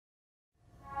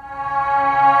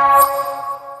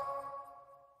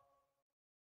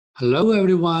Hello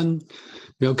everyone,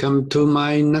 welcome to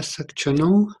my NetSec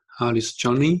channel. This is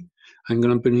Johnny. I'm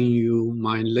going to bring you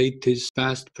my latest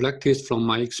best practice from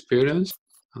my experience.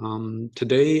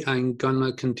 Today I'm going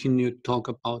to continue to talk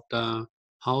about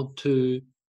how to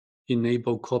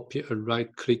enable copy a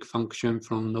right-click function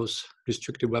from those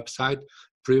restricted websites.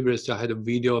 Previously I had a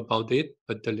video about it,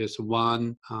 but there is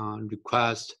one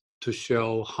request to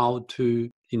show how to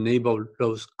enable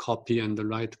those copy and the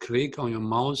right-click on your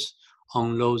mouse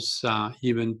on those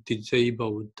even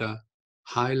disabled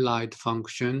highlight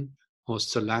function or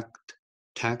select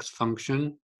text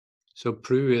function. So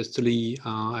previously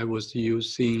I was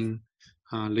using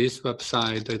this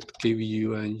website that give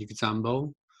you an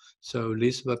example. So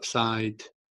this website,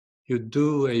 you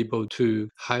do able to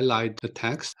highlight the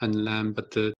text and then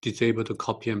but disable the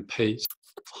copy and paste.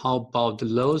 How about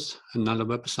those? Another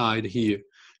website here.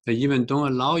 They even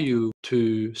don't allow you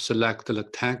to select the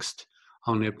text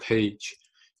on their page.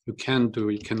 You can do,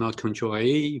 you cannot Control A,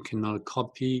 you cannot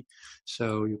copy,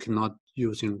 so you cannot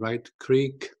using right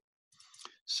click.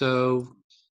 So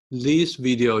this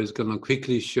video is going to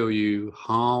quickly show you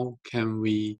how can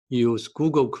we use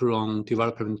Google Chrome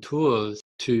development tools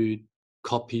to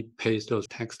copy paste those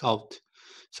text out.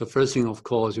 So first thing, of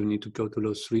course, you need to go to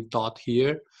those three dots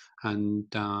here and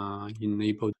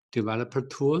enable developer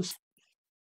tools.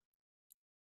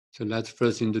 So that's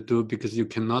first thing to do, because you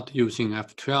cannot using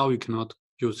F12, you cannot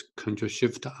use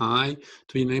Ctrl-Shift-I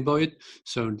to enable it.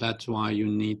 So that's why you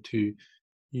need to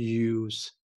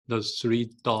use those three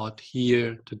dots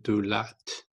here to do that,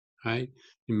 right?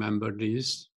 Remember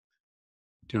this,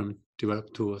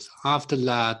 develop tools. After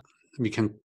that, we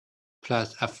can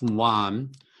press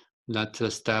F1. That's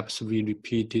the steps we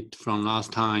repeated from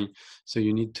last time. So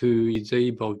you need to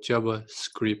disable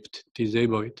JavaScript,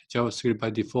 disable it. JavaScript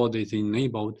by default is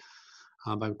enabled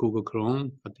by Google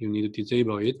Chrome, but you need to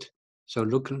disable it. So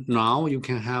look, now you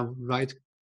can have right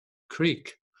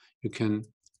click. You can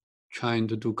try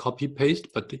to do copy paste,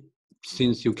 but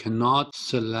since you cannot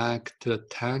select the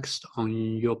text on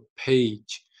your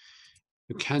page,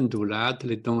 you can't do that.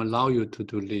 They don't allow you to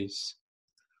do this.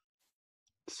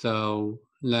 So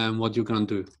then what you're gonna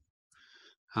do?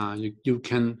 You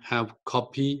can have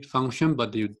copy function,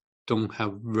 but you don't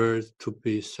have words to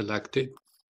be selected.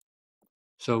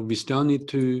 So we still need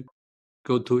to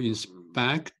go to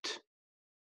inspect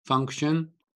function.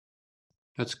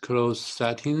 Let's close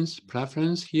settings,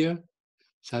 preference here,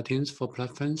 settings for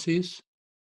preferences,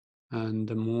 and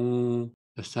move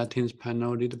the settings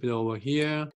panel a little bit over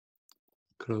here.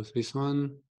 Close this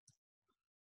one.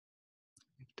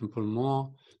 Put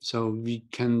more. So we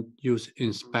can use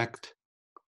inspect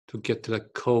to get the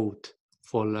code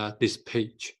for this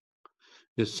page.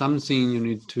 There's something you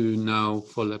need to know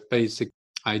for the basic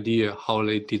idea how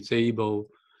they disable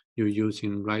you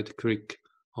using right click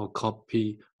or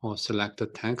copy or select the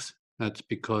text. That's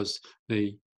because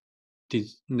they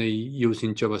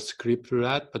using JavaScript for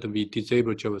that, but we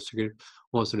disable JavaScript.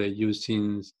 Also, they're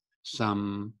using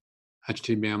some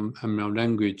HTML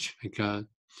language like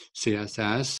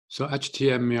CSS. So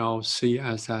HTML,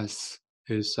 CSS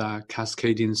is a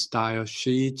cascading style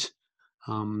sheet.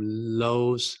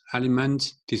 Those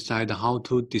elements decide how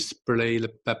to display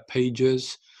the web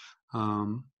pages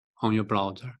on your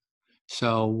browser.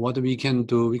 So what we can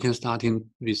do, we can start in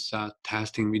with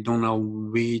testing. We don't know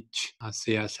which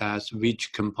CSS,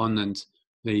 which components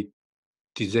they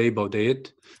disabled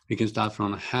it. We can start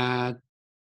from head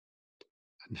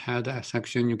and head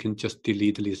section. You can just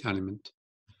delete this element.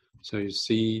 So you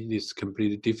see it's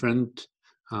completely different,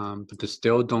 but they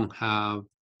still don't have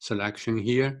selection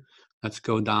here. Let's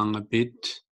go down a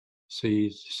bit.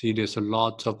 See there's a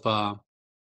lot of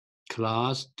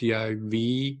class div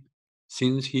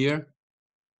things here.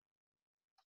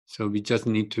 So we just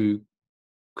need to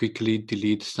quickly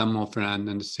delete some of them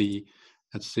and see.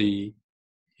 Let's see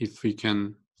if we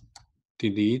can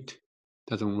delete.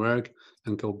 Doesn't work,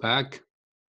 and go back.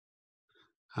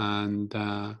 And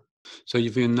so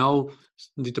if you know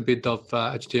a little bit of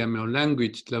HTML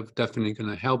language, that's definitely going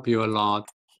to help you a lot.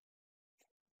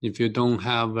 If you don't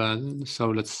have so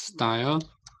let's style.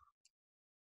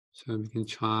 So we can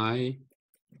try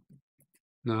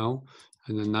now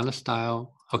and another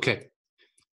style. Okay,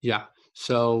 yeah.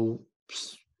 So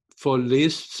for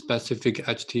this specific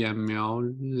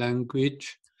HTML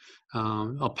language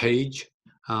or page,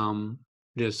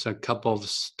 there's a couple of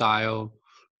style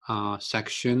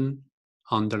section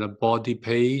under the body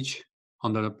page,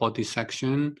 under the body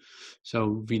section.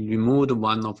 So we removed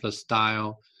one of the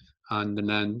style and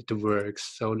then it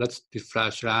works. So let's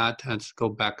refresh that and go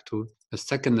back to the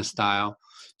second style.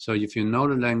 So if you know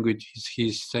the language,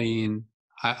 he's saying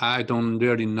I don't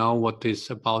really know what is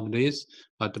about this,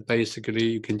 but basically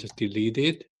you can just delete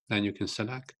it, then you can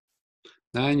select,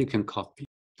 then you can copy.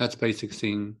 That's basic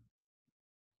thing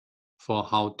for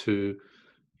how to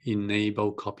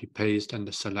enable copy paste and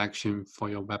the selection for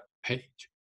your web page,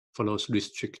 for those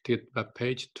restricted web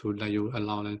page to let you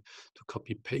allow them to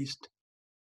copy paste.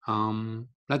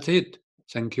 That's it.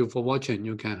 Thank you for watching.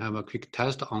 You can have a quick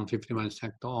test on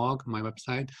 51sec.org, my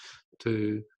website,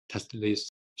 to test this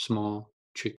small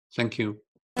trick. Thank you.